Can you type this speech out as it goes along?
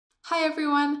Hi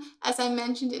everyone! As I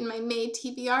mentioned in my May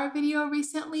TBR video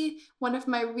recently, one of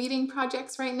my reading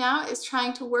projects right now is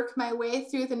trying to work my way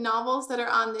through the novels that are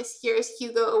on this year's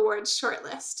Hugo Awards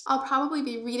shortlist. I'll probably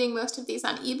be reading most of these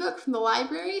on ebook from the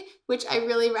library, which I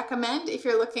really recommend if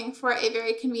you're looking for a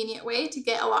very convenient way to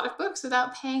get a lot of books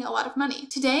without paying a lot of money.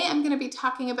 Today I'm going to be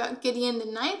talking about Gideon the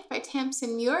Ninth by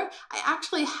Tamsyn Muir. I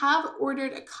actually have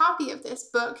ordered a copy of this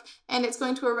book and it's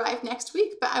going to arrive next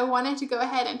week, but I wanted to go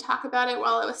ahead and talk about it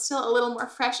while it was still a little more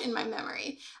fresh in my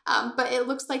memory. But it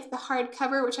looks like the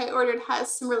hardcover, which I ordered,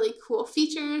 has some really cool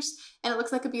features, and it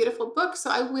looks like a beautiful book,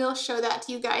 so I will show that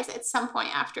to you guys at some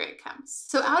point after it comes.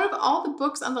 So out of all the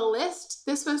books on the list,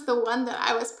 this was the one that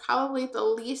I was probably the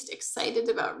least excited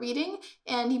about reading,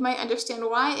 and you might understand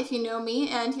why if you know me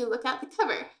and you look at the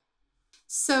cover.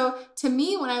 So to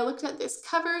me, when I looked at this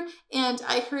cover and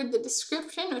I heard the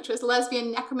description, which was lesbian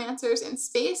necromancers in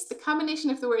space, the combination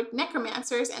of the word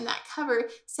necromancers and that cover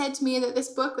said to me that this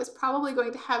book was probably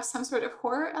going to have some sort of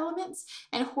horror elements,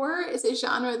 and horror is a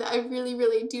genre that I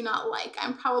really do not like.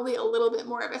 I'm probably a little bit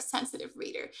more of a sensitive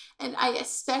reader, and I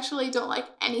especially don't like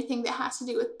anything that has to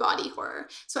do with body horror.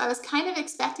 So I was kind of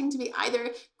expecting to be either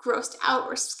grossed out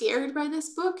or scared by this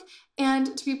book,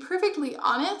 and to be perfectly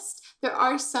honest, there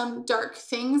are some dark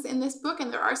things in this book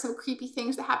and there are some creepy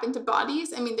things that happen to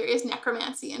bodies. I mean, there is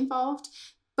necromancy involved,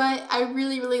 but I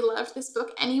really loved this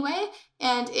book anyway,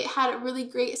 and it had a really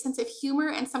great sense of humor,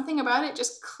 and something about it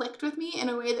just clicked with me in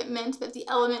a way that meant that the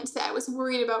elements that I was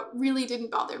worried about really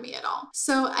didn't bother me at all.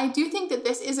 So I do think that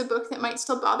this is a book that might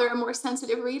still bother a more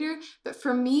sensitive reader, but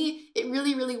for me, it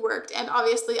really worked, and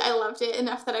obviously I loved it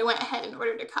enough that I went ahead and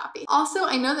ordered a copy. Also,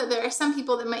 I know that there are some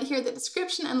people that might hear the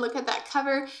description and look at that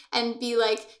cover and be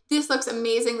like, this looks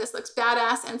amazing, this looks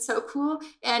badass and so cool,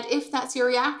 and if that's your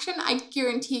reaction, I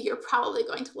guarantee you're probably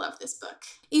going to love this book.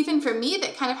 Even for me,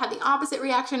 that kind of had the opposite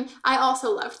reaction, I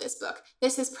also loved this book.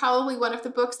 This is probably one of the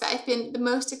books that I've been the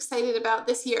most excited about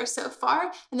this year so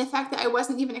far, and the fact that I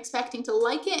wasn't even expecting to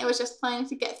like it, I was just planning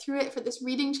to get through it for this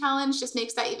reading challenge, just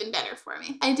makes that even better for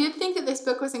me. I did think that this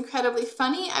book was incredibly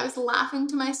funny. I was laughing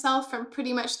to myself from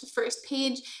pretty much the first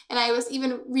page, and I was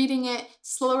even reading it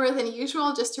slower than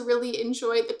usual just to really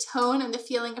enjoy the tone and the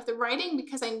feeling of the writing,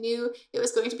 because I knew it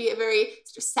was going to be a very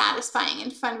sort of satisfying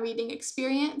and fun reading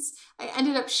experience. I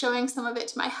ended up showing some of it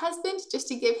to my husband just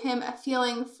to give him a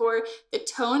feeling for the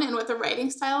tone and what the writing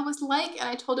style was like, and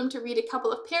I told him to read a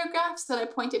couple of paragraphs that I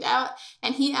pointed out,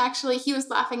 and he was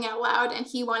laughing out loud and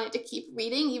he wanted to keep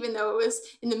reading even though it was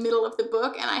in the middle of the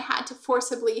book, and I had to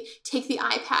forcibly take the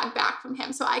iPad back from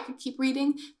him so I could keep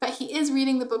reading, but he is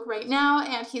reading the book right now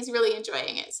and he's really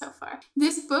enjoying it so far.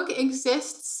 This book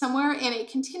exists somewhere in a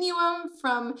continuum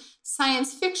from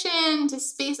science fiction to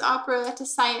space opera to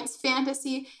science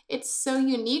fantasy. It's so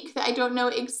unique that I don't know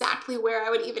exactly where I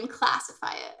would even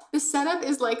classify it. The setup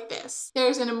is like this.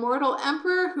 There's an immortal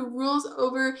emperor who rules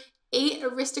over 8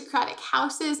 aristocratic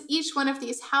houses. Each one of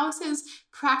these houses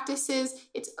practices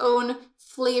its own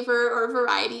flavor or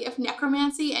variety of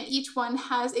necromancy, and each one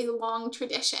has a long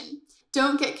tradition.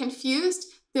 Don't get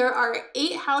confused. There are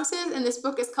 8 houses, and this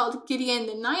book is called Gideon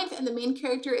the Ninth, and the main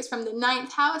character is from the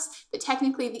 9th house, but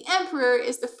technically the emperor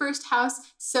is the 1st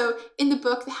house, so in the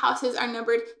book the houses are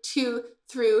numbered 2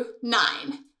 through 9.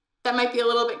 That might be a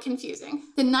little bit confusing.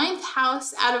 The 9th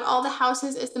house out of all the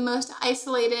houses is the most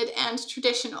isolated and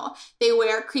traditional. They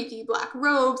wear creepy black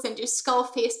robes and do skull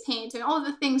face paint and all of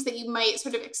the things that you might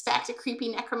sort of expect a creepy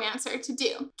necromancer to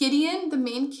do. Gideon, the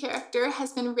main character,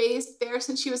 has been raised there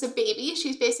since she was a baby.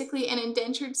 She's basically an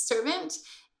indentured servant,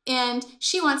 and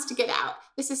she wants to get out.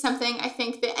 This is something I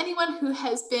think that anyone who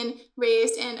has been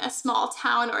raised in a small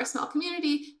town or a small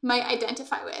community might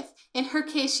identify with. In her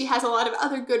case, she has a lot of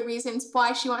other good reasons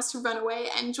why she wants to run away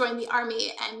and join the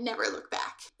army and never look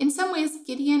back. In some ways,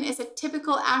 Gideon is a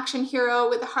typical action hero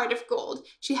with a heart of gold.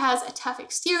 She has a tough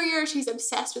exterior, she's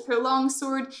obsessed with her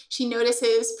longsword, she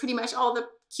notices pretty much all the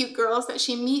cute girls that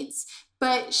she meets,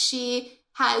 but she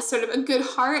has sort of a good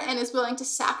heart and is willing to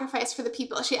sacrifice for the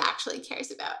people she actually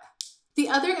cares about. The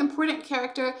other important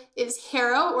character is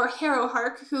Harrow, or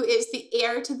Harrowhark, who is the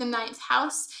heir to the 9th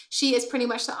house. She is pretty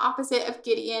much the opposite of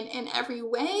Gideon in every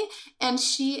way, and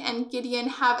she and Gideon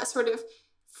have a sort of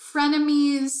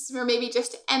frenemies, or maybe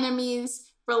just enemies,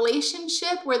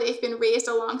 relationship where they've been raised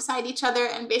alongside each other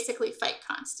and basically fight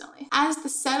constantly. As the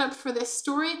setup for this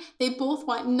story, they both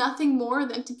want nothing more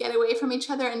than to get away from each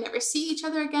other and never see each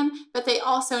other again, but they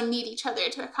also need each other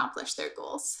to accomplish their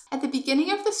goals. At the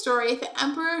beginning of the story, the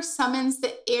emperor summons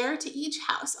the heir to each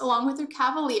house, along with their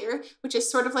cavalier, which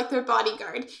is sort of like their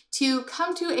bodyguard, to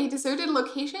come to a deserted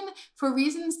location for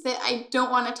reasons that I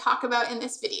don't want to talk about in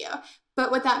this video. But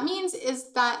what that means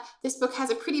is that this book has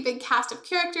a pretty big cast of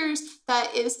characters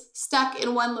that is stuck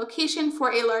in one location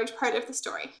for a large part of the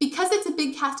story. Because it's a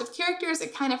big cast of characters,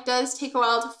 it kind of does take a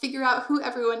while to figure out who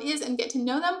everyone is and get to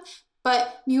know them,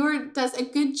 but Muir does a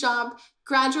good job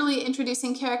gradually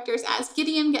introducing characters as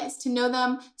Gideon gets to know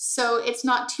them, so it's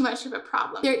not too much of a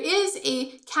problem. There is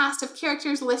a cast of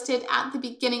characters listed at the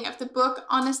beginning of the book.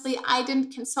 Honestly, I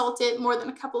didn't consult it more than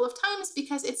a couple of times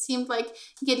because it seemed like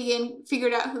Gideon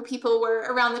figured out who people were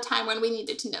around the time when we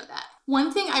needed to know that.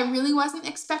 One thing I really wasn't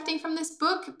expecting from this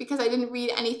book, because I didn't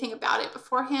read anything about it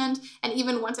beforehand, and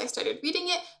even once I started reading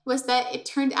it, was that it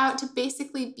turned out to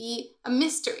basically be a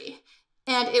mystery.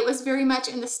 And it was very much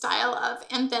in the style of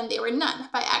And Then They Were None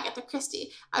by Agatha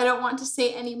Christie. I don't want to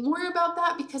say any more about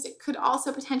that because it could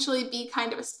also potentially be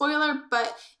kind of a spoiler,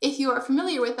 but if you are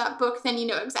familiar with that book, then you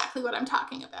know exactly what I'm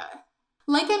talking about.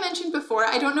 Like I mentioned before,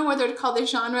 I don't know whether to call the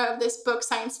genre of this book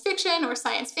science fiction or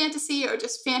science fantasy or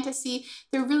just fantasy.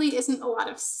 There really isn't a lot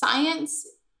of science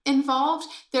involved.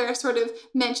 There are sort of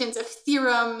mentions of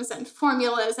theorems and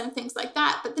formulas and things like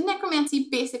that, but the necromancy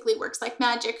basically works like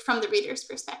magic from the reader's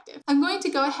perspective. I'm going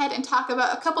to go ahead and talk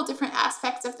about a couple different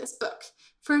aspects of this book.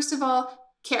 First of all,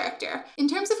 character. In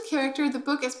terms of character, the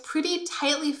book is pretty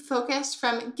tightly focused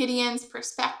from Gideon's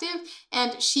perspective,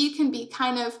 and she can be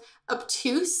kind of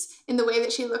obtuse in the way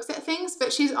that she looks at things,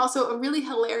 but she's also a really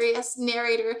hilarious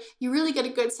narrator. You really get a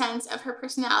good sense of her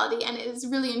personality, and it is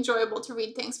really enjoyable to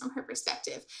read things from her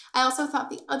perspective. I also thought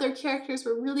the other characters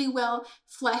were really well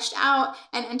fleshed out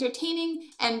and entertaining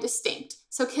and distinct.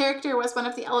 So character was one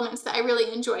of the elements that I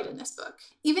really enjoyed in this book.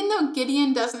 Even though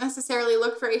Gideon doesn't necessarily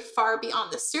look very far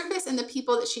beyond the surface in the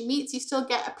people that she meets, you still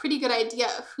get a pretty good idea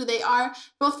of who they are,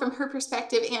 both from her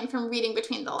perspective and from reading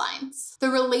between the lines. The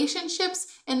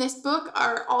relationships in this book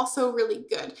are also really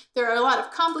good. There are a lot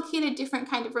of complicated, different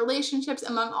kind of relationships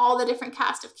among all the different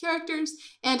cast of characters,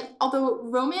 and although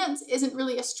romance isn't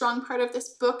really a strong part of this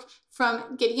book,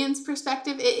 from Gideon's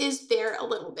perspective, it is there a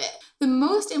little bit. The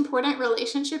most important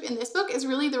relationship in this book is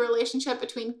really the relationship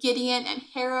between Gideon and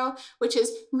Harrow, which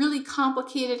is really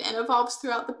complicated and evolves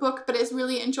throughout the book, but is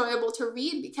really enjoyable to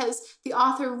read because the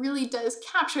author really does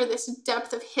capture this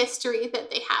depth of history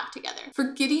that they have together.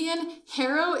 For Gideon,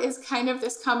 Harrow is kind of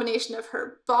this combination of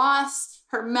her boss,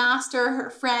 her master, her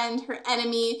friend, her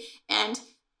enemy, and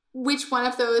which one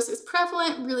of those is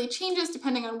prevalent really changes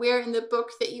depending on where in the book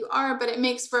that you are, but it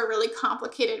makes for a really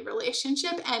complicated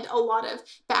relationship and a lot of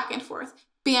back and forth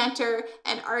banter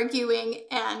and arguing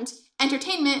and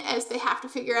entertainment as they have to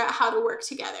figure out how to work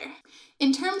together.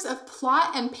 In terms of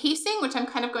plot and pacing, which I'm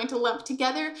kind of going to lump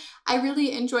together, I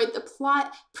really enjoyed the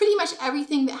plot. Pretty much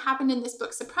everything that happened in this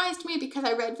book surprised me because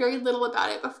I read very little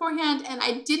about it beforehand, and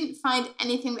I didn't find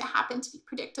anything that happened to be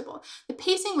predictable. The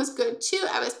pacing was good too.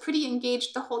 I was pretty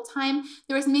engaged the whole time.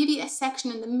 There was maybe a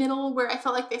section in the middle where I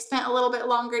felt like they spent a little bit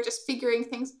longer just figuring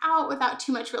things out without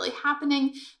too much really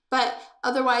happening, but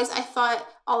otherwise I thought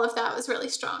all of that was really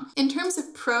strong. In terms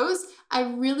of prose, I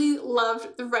really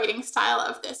loved the writing style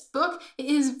of this book. It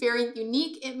is very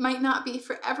unique. It might not be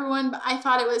for everyone, but I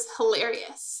thought it was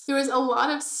hilarious. There was a lot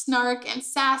of snark and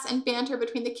sass and banter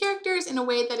between the characters in a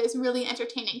way that is really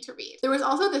entertaining to read. There was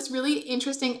also this really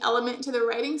interesting element to the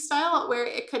writing style where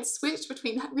it could switch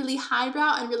between really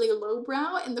highbrow and really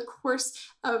lowbrow in the course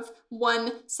of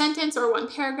one sentence or one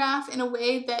paragraph in a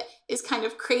way that is kind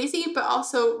of crazy, but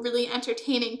also really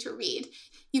entertaining to read.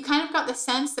 You kind of got the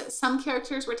sense that some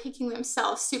characters were taking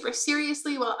themselves super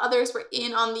seriously while others were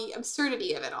in on the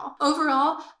absurdity of it all.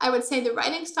 Overall, I would say the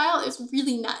writing style is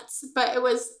really nuts, but it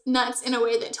was nuts in a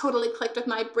way that totally clicked with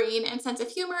my brain and sense of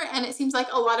humor, and it seems like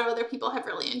a lot of other people have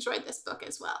really enjoyed this book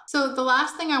as well. So the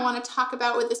last thing I want to talk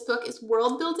about with this book is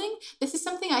world building. This is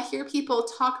something I hear people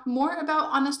talk more about,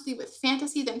 honestly, with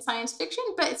fantasy than science fiction,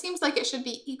 but it seems like it should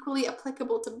be equally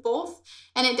applicable to both,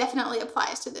 and it definitely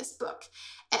applies to this book.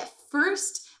 At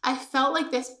first, I felt like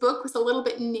this book was a little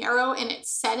bit narrow in its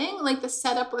setting, like the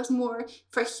setup was more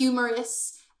for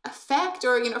humorous effect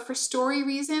or, for story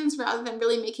reasons rather than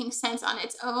really making sense on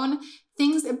its own.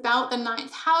 Things about the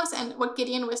ninth house and what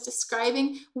Gideon was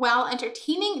describing, while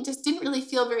entertaining, just didn't really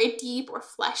feel very deep or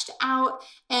fleshed out,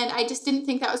 and I just didn't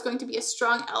think that was going to be a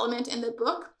strong element in the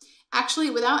book. Actually,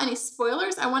 without any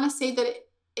spoilers, I want to say that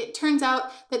it turns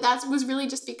out that that was really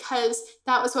just because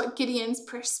that was what Gideon's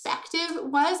perspective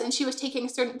was, and she was taking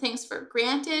certain things for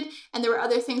granted, and there were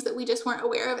other things that we just weren't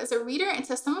aware of as a reader, and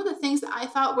so some of the things that I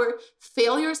thought were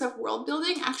failures of world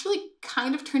building actually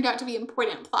kind of turned out to be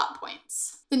important plot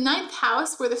points. The ninth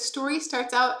house, where the story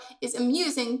starts out, is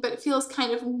amusing, but it feels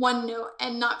kind of one note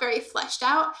and not very fleshed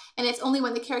out. And it's only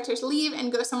when the characters leave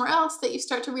and go somewhere else that you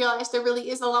start to realize there really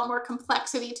is a lot more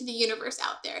complexity to the universe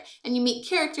out there. And you meet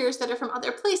characters that are from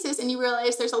other places and you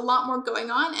realize there's a lot more going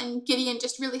on, and Gideon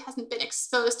just really hasn't been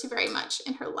exposed to very much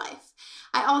in her life.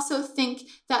 I also think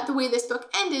that the way this book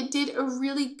ended did a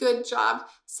really good job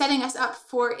setting us up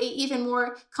for an even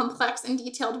more complex and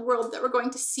detailed world that we're going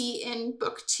to see in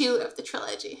book 2 of the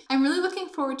trilogy. I'm really looking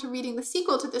forward to reading the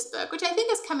sequel to this book, which I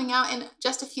think is coming out in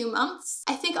just a few months.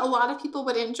 I think a lot of people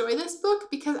would enjoy this book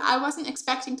because I wasn't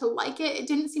expecting to like it. It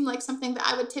didn't seem like something that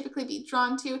I would typically be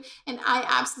drawn to, and I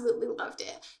absolutely loved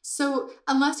it. So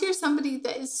unless you're somebody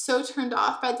that is so turned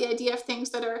off by the idea of things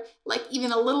that are like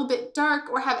even a little bit dark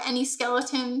or have any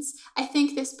skeletons, I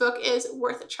think this book is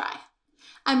worth a try.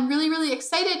 I'm really, really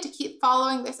excited to keep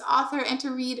following this author and to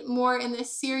read more in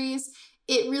this series.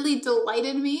 It really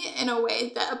delighted me in a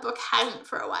way that a book hasn't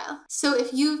for a while. So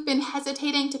if you've been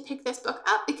hesitating to pick this book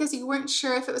up because you weren't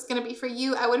sure if it was going to be for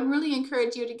you, I would really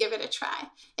encourage you to give it a try.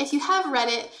 If you have read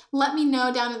it, let me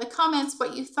know down in the comments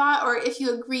what you thought or if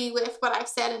you agree with what I've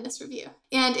said in this review.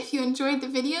 And if you enjoyed the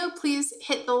video, please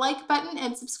hit the like button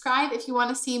and subscribe if you want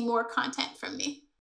to see more content from me.